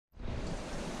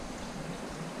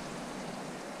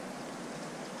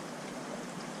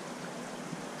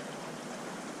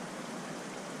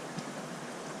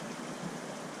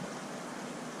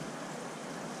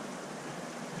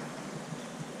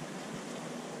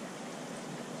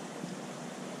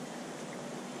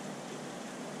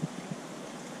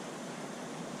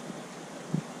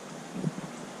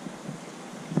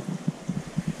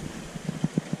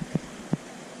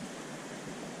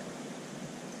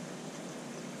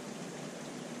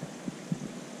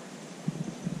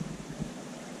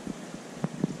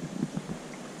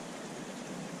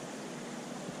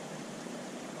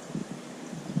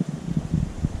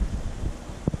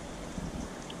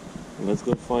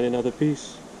let's go find another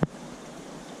piece.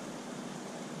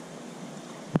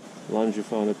 Lungy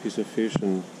found a piece of fish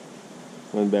and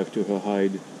went back to her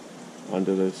hide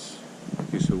under this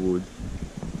piece of wood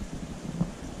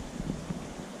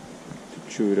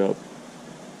to chew it up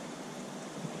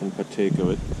and partake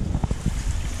of it.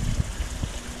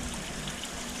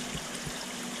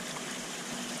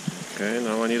 Okay,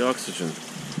 now I need oxygen.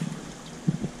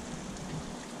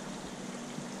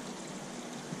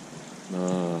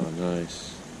 Ah,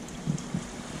 nice.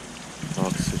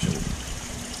 Oxygen.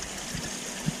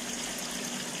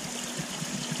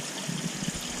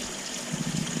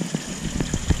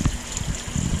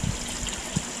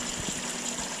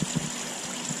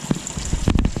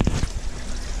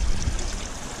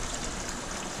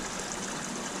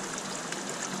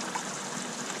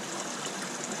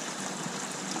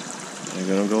 You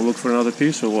gonna go look for another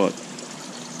piece or what?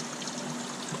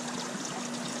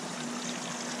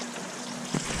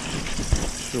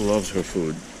 She loves her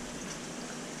food.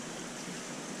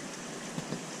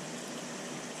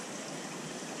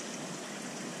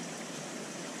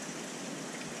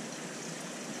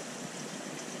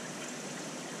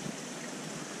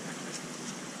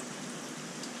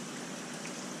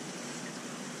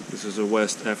 This is a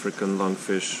West African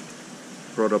lungfish,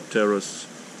 Rhodopterus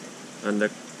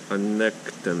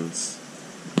annectans.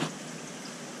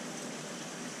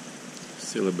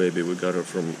 Still a baby. We got her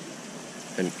from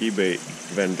an eBay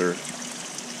vendor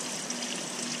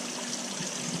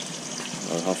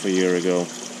half a year ago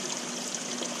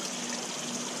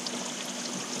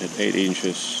at 8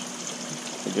 inches.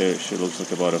 There she looks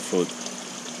like about a foot.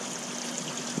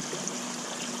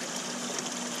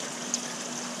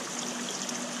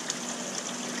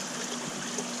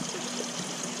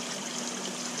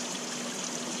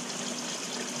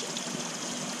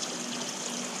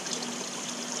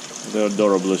 They're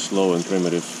adorably slow and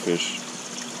primitive fish,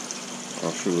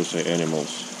 or should we say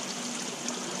animals.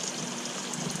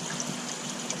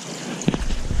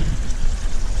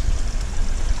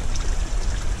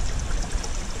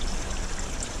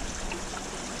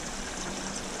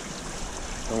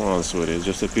 Come on, sweetie, it's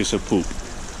just a piece of poop.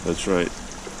 That's right,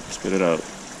 spit it out.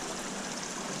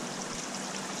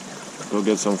 Go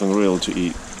get something real to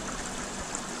eat.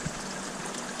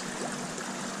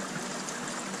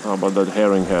 How about that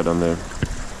herring head on there,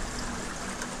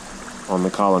 on the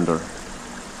colander?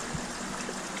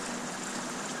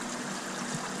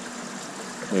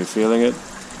 Are you feeling it?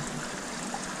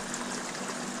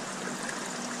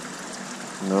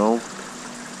 No?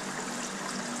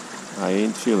 I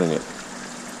ain't feeling it.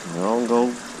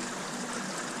 No,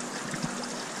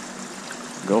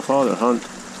 go farther, hunt.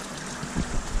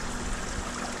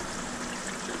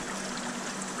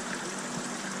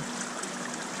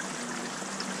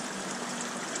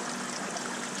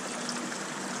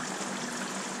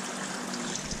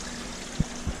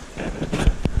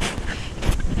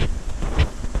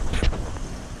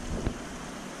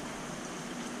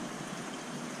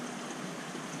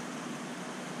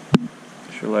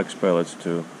 She likes pellets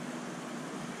too.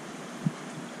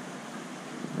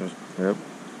 Yep,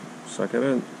 suck it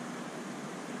in.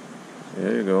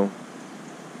 There you go.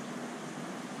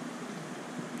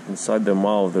 Inside the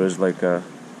mouth there's like a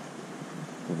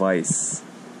vise.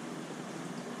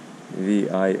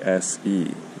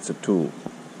 V-I-S-E. It's a tool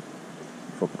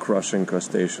for crushing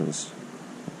crustaceans.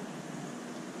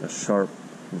 A sharp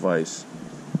vise.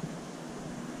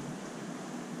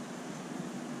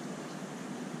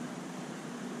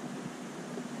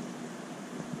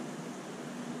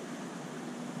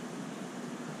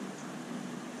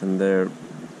 And their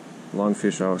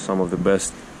lungfish are some of the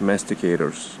best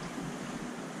masticators,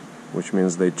 which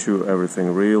means they chew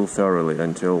everything real thoroughly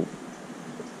until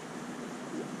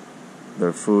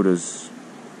their food is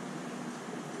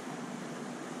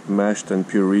mashed and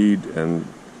pureed and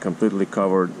completely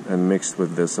covered and mixed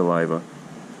with the saliva.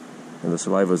 And the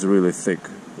saliva is really thick,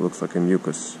 looks like a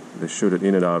mucus. They shoot it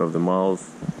in and out of the mouth.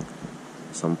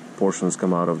 Some portions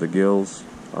come out of the gills,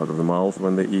 out of the mouth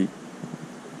when they eat.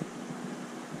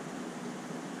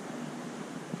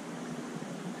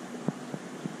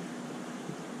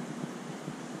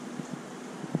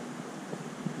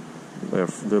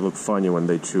 They look funny when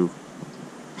they chew.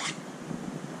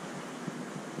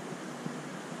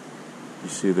 You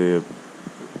see the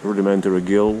rudimentary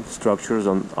gill structures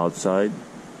on outside.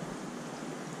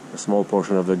 A small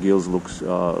portion of the gills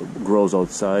grows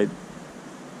outside,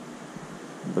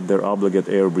 but they're obligate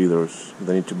air breathers.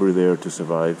 They need to breathe air to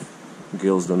survive.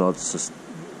 Gills do not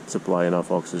supply enough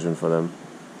oxygen for them.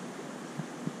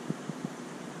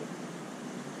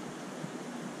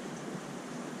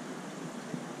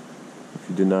 If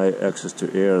you deny access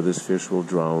to air, this fish will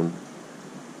drown.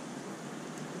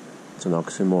 It's an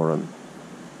oxymoron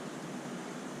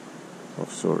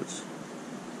of sorts.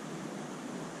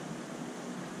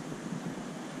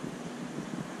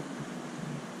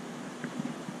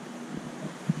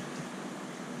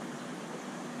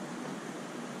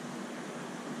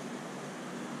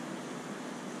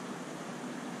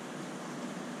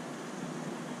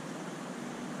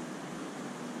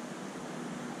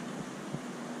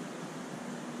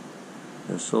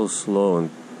 They're so slow and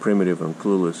primitive and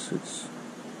clueless. It's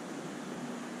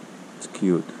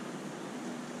cute.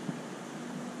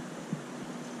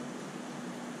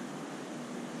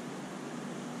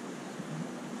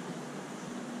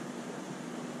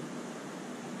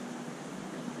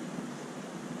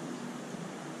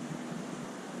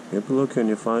 Keep looking,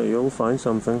 you'll find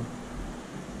something.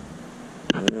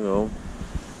 There you go.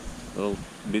 Little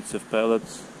bits of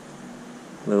pellets,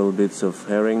 little bits of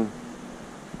herring.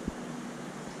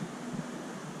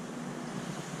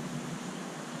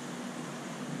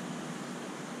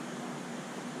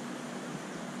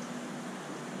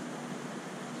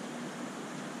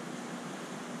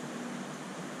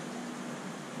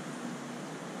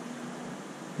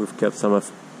 We've kept some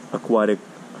aquatic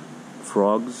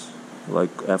frogs, like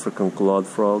African clawed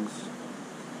frogs.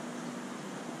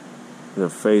 Their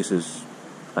face is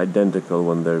identical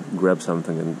when they grab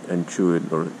something and chew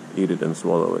it or eat it and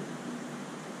swallow it.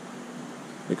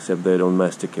 Except they don't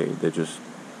masticate, they just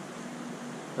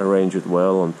arrange it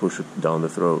well and push it down the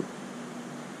throat.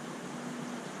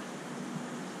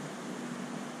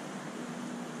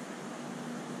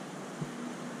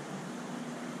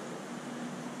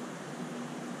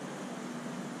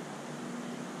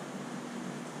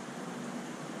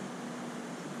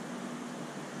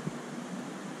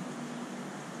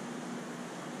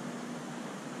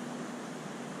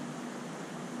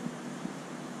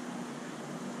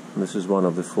 This is one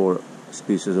of the 4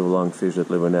 species of lungfish that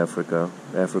live in Africa.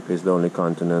 Africa is the only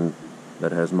continent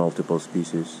that has multiple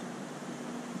species.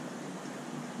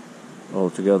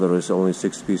 Altogether, there's only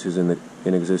 6 species in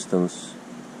existence.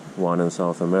 1 in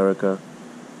South America,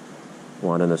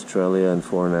 1 in Australia, and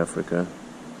 4 in Africa.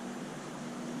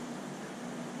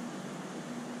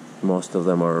 Most of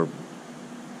them are,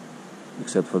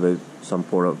 except for some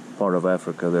part of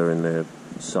Africa, they're in the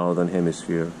southern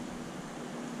hemisphere.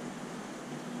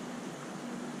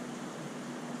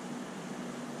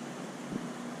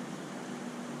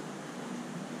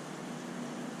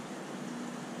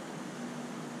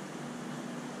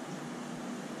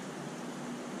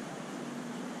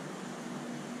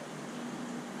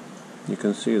 You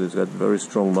can see it's got very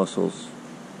strong muscles.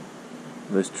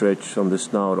 They stretch from the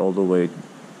snout all the way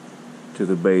to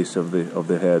the base of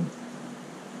the head.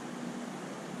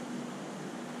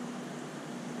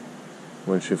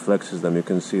 When she flexes them, you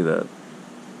can see that.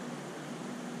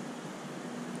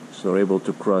 So they're able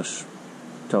to crush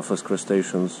toughest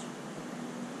crustaceans,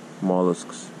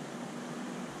 mollusks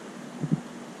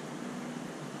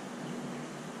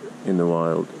in the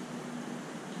wild.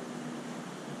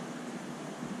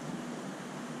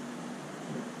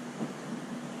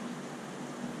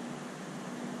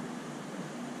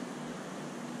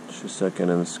 She's sucking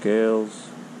in scales,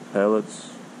 pellets,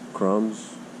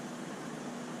 crumbs.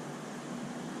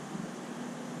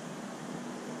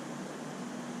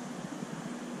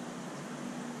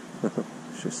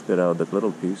 She spit out that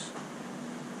little piece.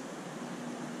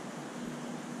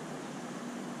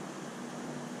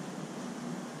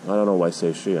 I don't know why I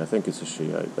say she. I think it's a she,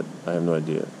 but I have no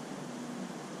idea.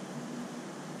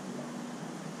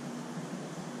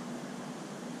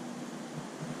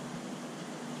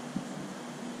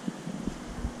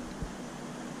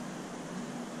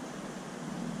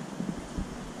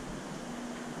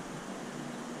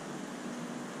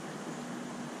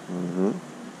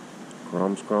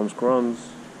 Crumbs, crumbs, crumbs.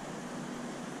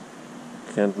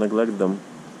 Can't neglect them.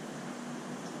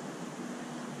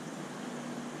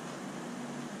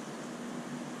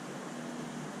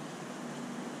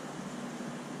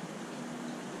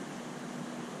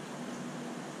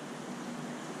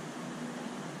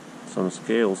 Some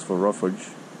scales for roughage.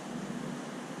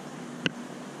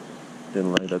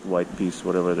 Didn't like that white piece,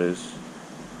 whatever it is.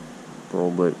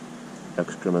 Probably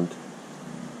excrement.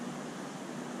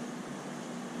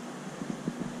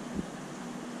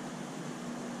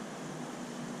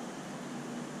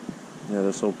 Yeah,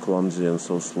 they're so clumsy and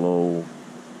so slow.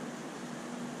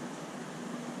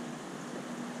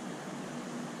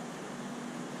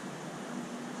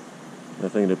 I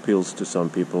think it appeals to some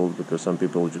people because some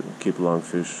people keep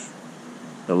lungfish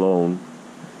alone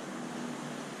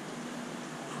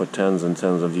for tens and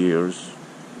tens of years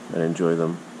and enjoy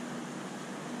them.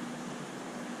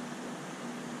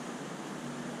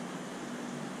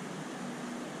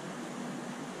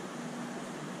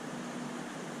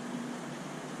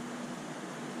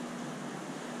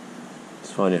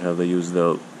 It's funny how they use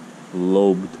the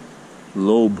lobe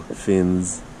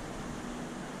fins,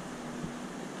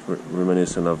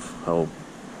 reminiscent of how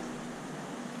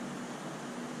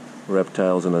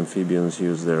reptiles and amphibians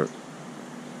use their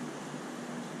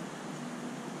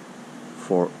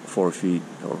four feet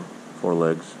or four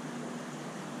legs.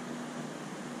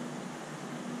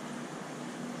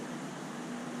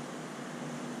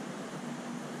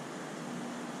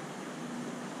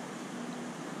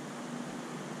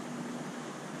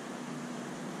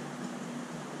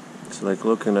 It's like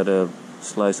looking at a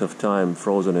slice of time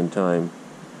frozen in time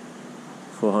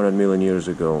 400 million years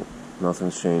ago.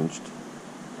 Nothing's changed.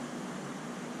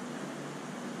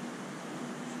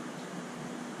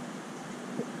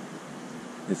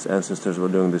 Its ancestors were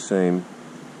doing the same.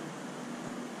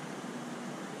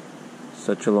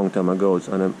 Such a long time ago, it's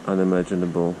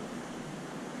unimaginable.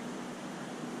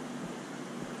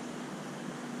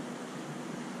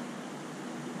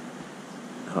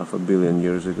 Half a billion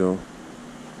years ago.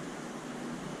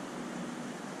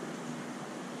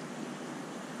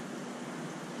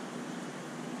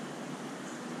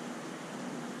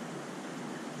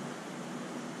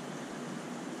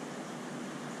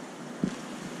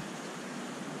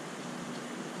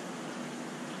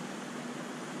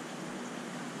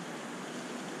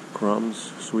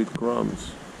 Crumbs, sweet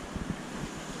crumbs.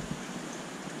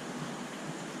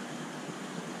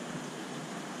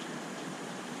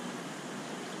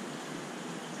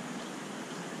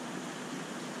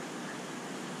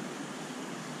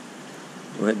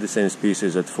 We had the same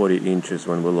species at 40 inches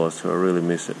when we lost her. I really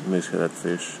miss that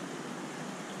fish.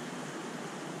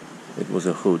 It was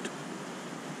a hoot.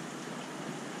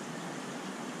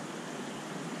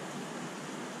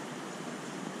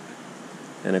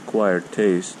 An acquired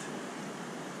taste.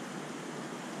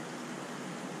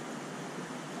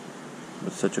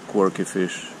 But such a quirky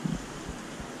fish.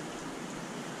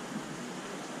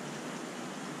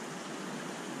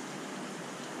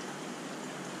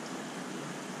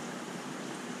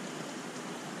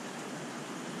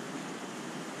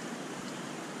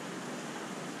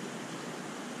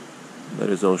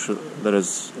 That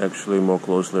is actually more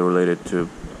closely related to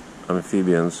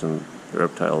amphibians and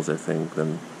reptiles, I think,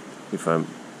 than if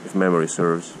memory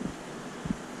serves.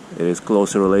 It is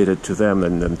closer related to them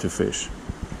than to fish.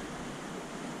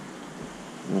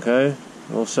 Okay,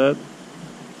 all set.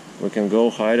 We can go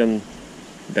hide and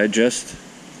digest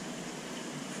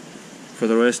for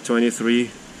the rest 23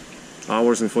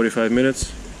 hours and 45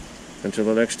 minutes until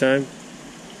the next time.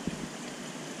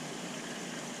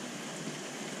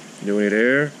 Do we need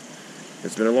air?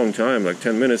 It's been a long time, like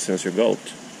 10 minutes since you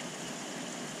gulped.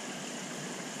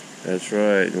 That's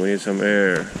right, we need some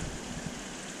air.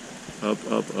 Up,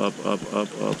 up, up, up,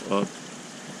 up, up, up.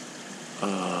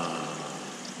 Ah,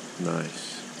 nice.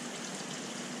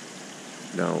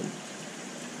 Down.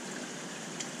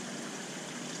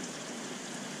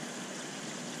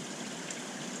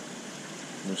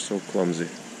 They're so clumsy.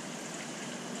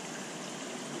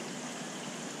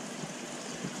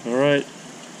 Alright.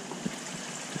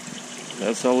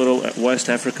 That's our little West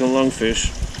African lungfish.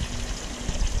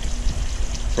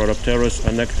 Protopterus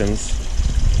annectans.